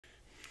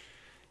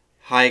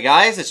Hi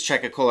guys, it's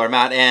Checkacola,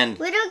 Matt and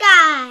Little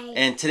Guy.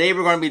 And today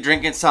we're going to be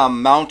drinking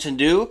some Mountain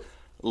Dew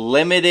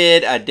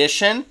limited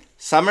edition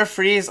Summer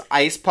Freeze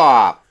Ice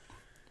Pop.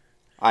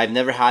 I've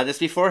never had this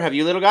before. Have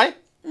you, little guy?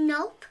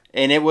 Nope.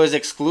 And it was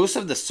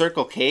exclusive to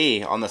Circle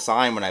K on the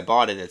sign when I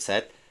bought it. It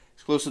said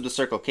exclusive to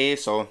Circle K,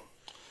 so you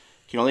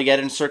can only get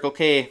it in Circle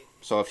K.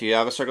 So if you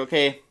have a Circle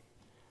K,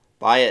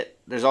 buy it.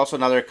 There's also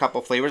another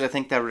couple flavors I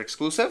think that are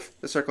exclusive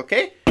to Circle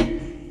K.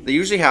 They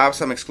usually have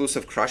some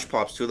exclusive Crush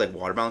Pops too, like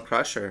Watermelon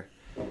Crush or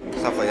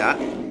stuff like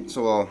that.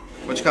 So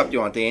which cup do you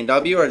want, the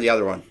A&W or the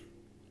other one?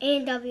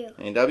 A&W.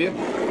 A&W?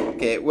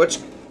 Okay, which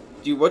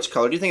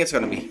color do you think it's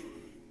going to be?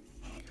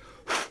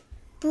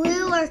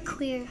 Blue or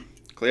clear?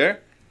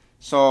 Clear?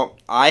 So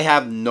I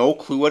have no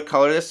clue what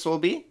color this will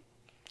be.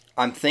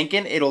 I'm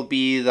thinking it'll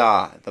be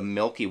the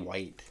milky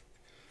white.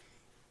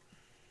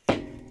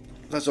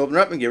 Let's open it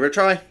up and give it a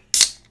try.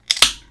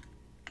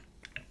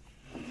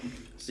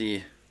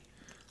 See.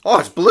 Oh,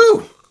 it's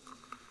blue.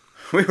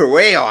 We were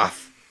way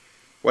off.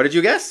 What did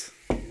you guess?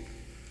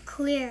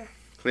 Clear.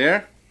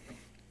 Clear?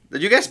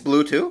 Did you guess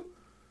blue too?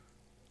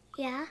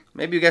 Yeah.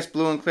 Maybe you guessed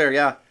blue and clear,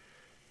 yeah.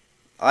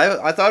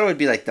 I thought it would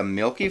be like the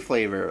milky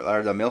flavor,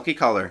 or the milky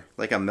color,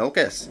 like a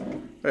Milkus.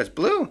 But it's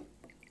blue.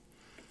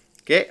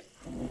 Okay,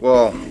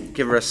 we'll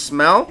give her a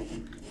smell.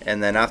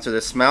 And then after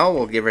the smell,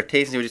 we'll give her a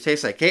taste and see what it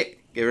tastes like. Okay,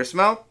 give her a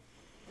smell.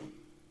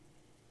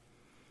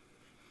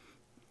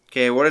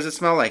 Okay, what does it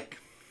smell like?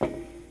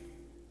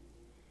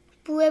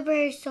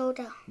 Blueberry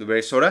soda.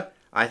 Blueberry soda?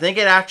 I think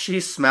it actually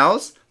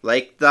smells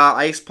like the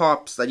ice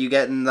pops that you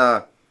get in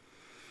the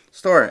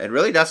store. It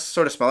really does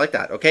sort of smell like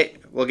that. Okay,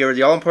 we'll give her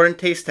the all-important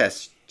taste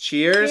test.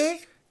 Cheers.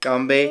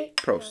 Gumbe.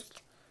 Prost.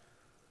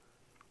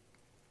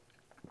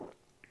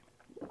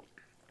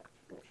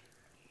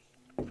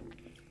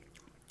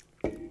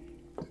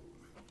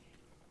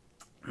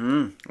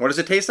 What does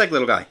it taste like,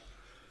 little guy?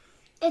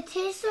 It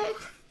tastes like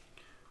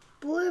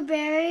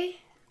blueberry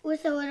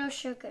with a little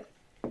sugar.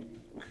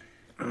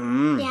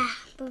 Yeah,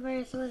 blueberry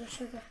with a little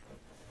sugar.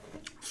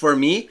 For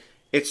me,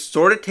 it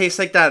sort of tastes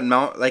like that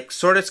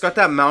it's got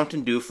that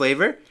Mountain Dew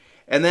flavor,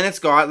 and then it's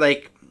got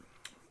like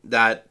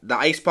the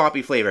ice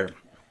poppy flavor,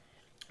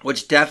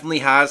 which definitely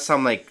has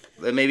some like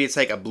maybe it's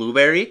like a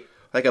blueberry,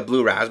 like a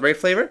blue raspberry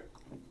flavor.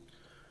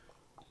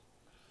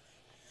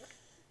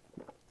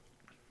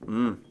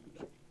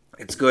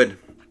 It's good.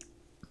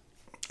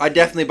 I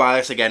definitely buy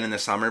this again in the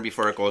summer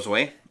before it goes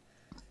away.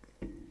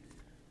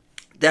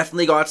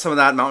 Definitely got some of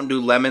that Mountain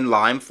Dew lemon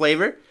lime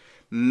flavor.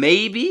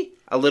 Maybe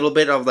a little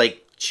bit of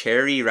like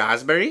cherry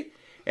raspberry.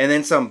 And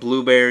then some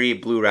blueberry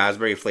blue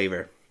raspberry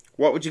flavor.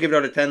 What would you give it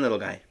out of 10, little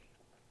guy?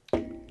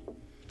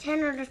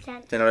 10 out of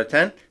 10. 10 out of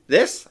 10?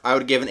 This, I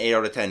would give an 8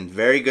 out of 10.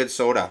 Very good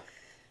soda.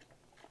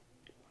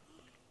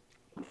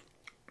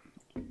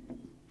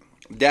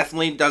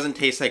 Definitely doesn't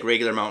taste like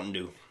regular Mountain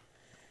Dew.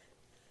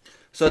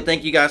 So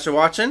thank you guys for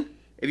watching.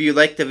 If you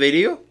liked the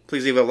video,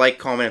 please leave a like,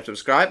 comment, and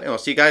subscribe. And we'll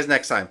see you guys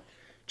next time.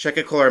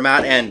 Checkacola,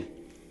 Matt, and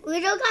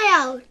Little Guy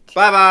out.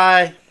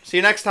 bye-bye. See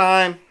you next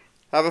time.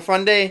 Have a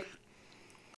fun day.